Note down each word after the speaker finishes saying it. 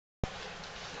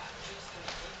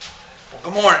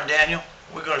Good morning, Daniel.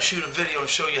 We're going to shoot a video and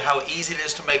show you how easy it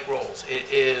is to make rolls.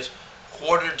 It is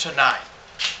 8:45.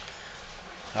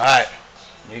 Alright,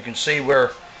 you can see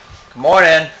we're, good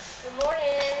morning. Good morning.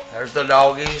 There's the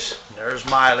doggies, there's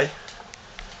Miley.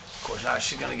 Of course now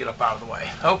she's going to get up out of the way.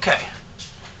 Okay,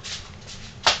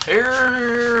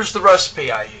 here's the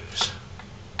recipe I use.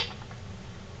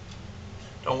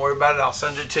 Don't worry about it, I'll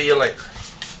send it to you later.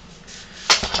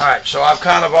 Alright, so I've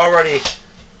kind of already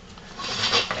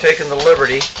taken the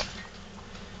liberty,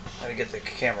 let me get the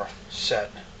camera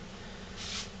set.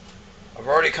 I've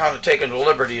already kind of taken the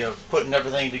liberty of putting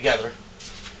everything together.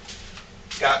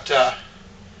 Got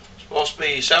supposed to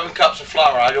be 7 cups of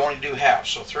flour. I only do half,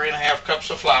 so 3.5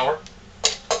 cups of flour.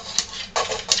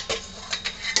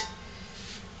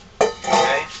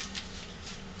 Okay.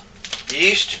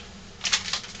 Yeast.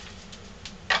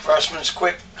 Pressman's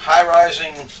Quick High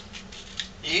Rising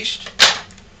Yeast.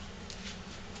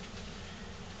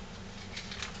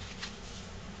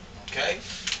 Okay,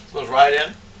 goes right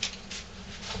in.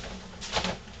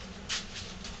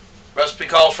 Recipe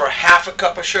calls for 1/2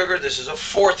 cup of sugar. This is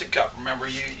 1/4 cup. Remember,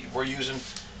 we're using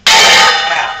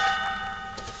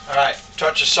half. All right,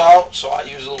 touch of salt. So I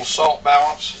use a little salt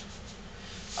balance.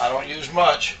 I don't use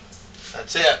much.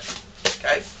 That's it.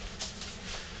 Okay.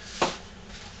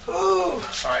 Ooh.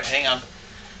 All right, hang on.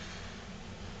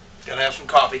 Gotta have some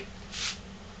coffee.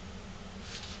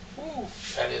 Ooh,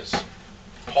 that is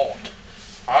appalling.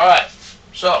 All right,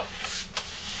 so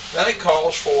then it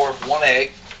calls for 1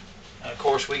 egg. And of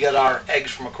course, we get our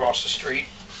eggs from across the street.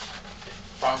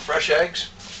 Farm fresh eggs.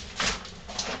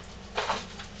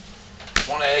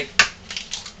 1 egg.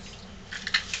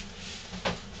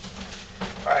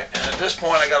 All right, and at this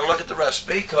point, I got to look at the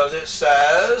recipe because it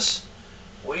says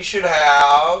we should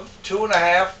have 2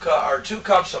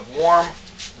 cups of warm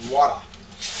water.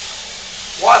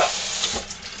 Water.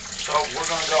 So we're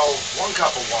going to go 1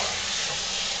 cup of water.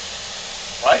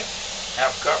 Right?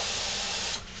 1/2 cup.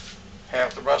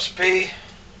 Half the recipe.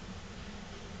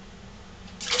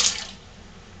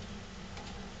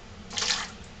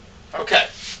 Okay,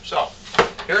 so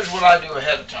here's what I do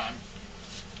ahead of time.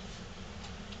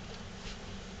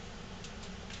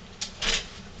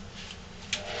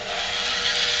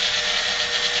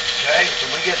 Okay, so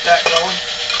we get that going.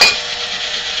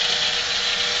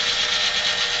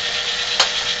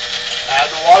 Add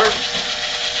the water.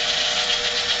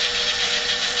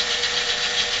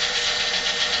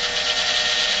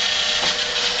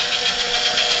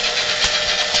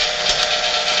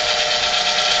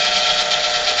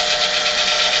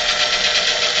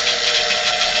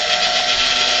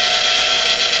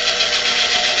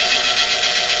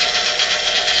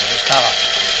 Kind of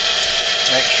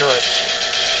make sure it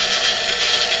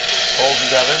holds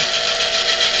together.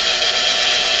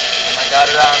 And I got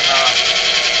it on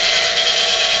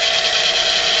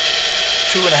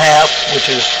 2.5, which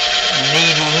is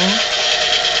kneading,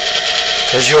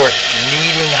 because you're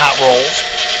kneading hot rolls.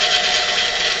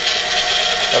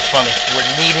 That's funny. We're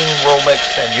kneading roll mix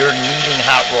and you're kneading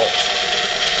hot rolls.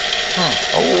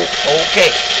 Oh,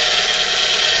 okay.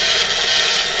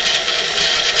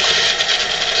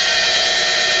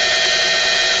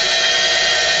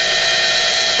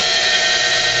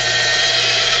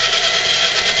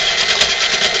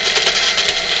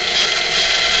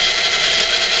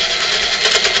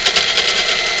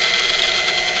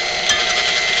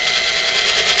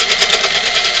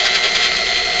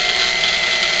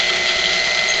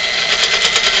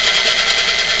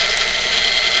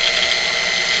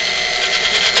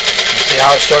 See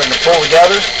how it's starting to pull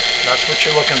together? That's what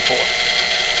you're looking for.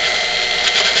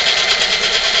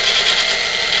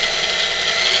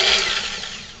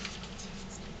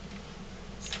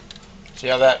 See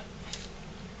how that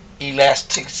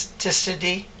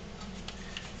elasticity?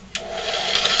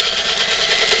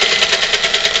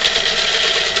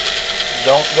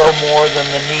 Don't go more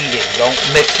than the kneading.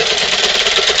 Don't mix it.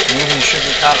 Kneading should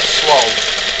be kind of slow.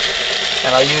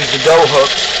 And I use the dough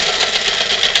hooks.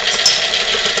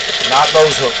 Not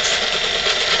those hooks.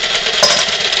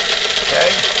 Okay?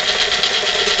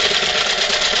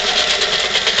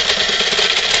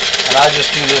 And I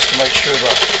just do this to make sure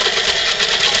that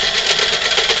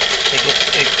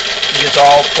it gets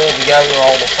all pulled together,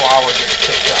 all the flour gets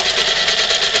picked up.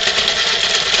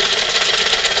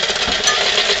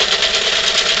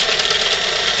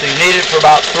 So you knead it for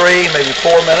about 3, maybe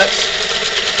 4 minutes.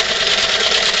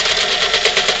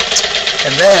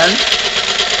 And then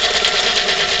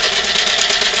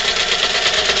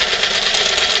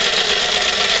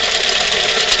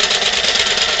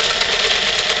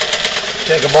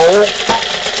take a bowl,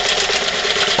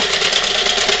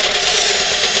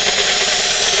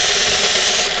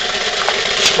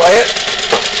 spray it,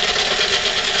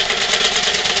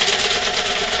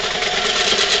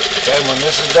 when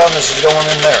this is done, this is going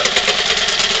in there.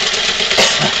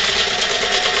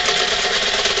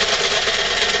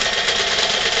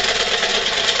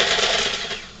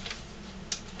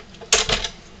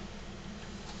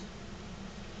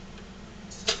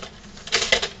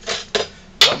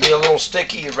 It'll be a little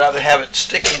sticky. You'd rather have it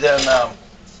sticky than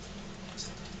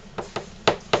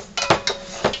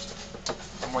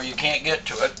where you can't get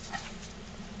to it.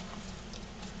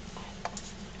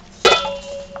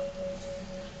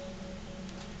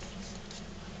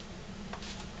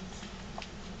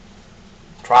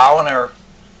 Trial and error.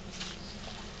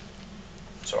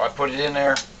 So I put it in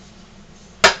there,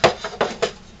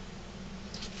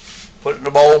 put it in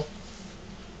the bowl,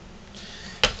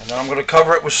 and then I'm going to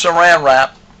cover it with saran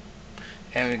wrap,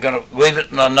 and we're going to leave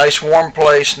it in a nice warm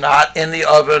place, not in the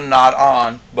oven, not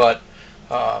on, but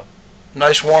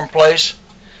nice warm place,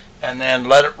 and then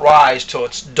let it rise till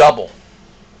it's double.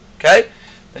 Okay?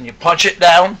 Then you punch it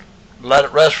down, let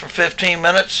it rest for 15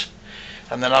 minutes,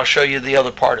 and then I'll show you the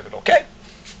other part of it. Okay?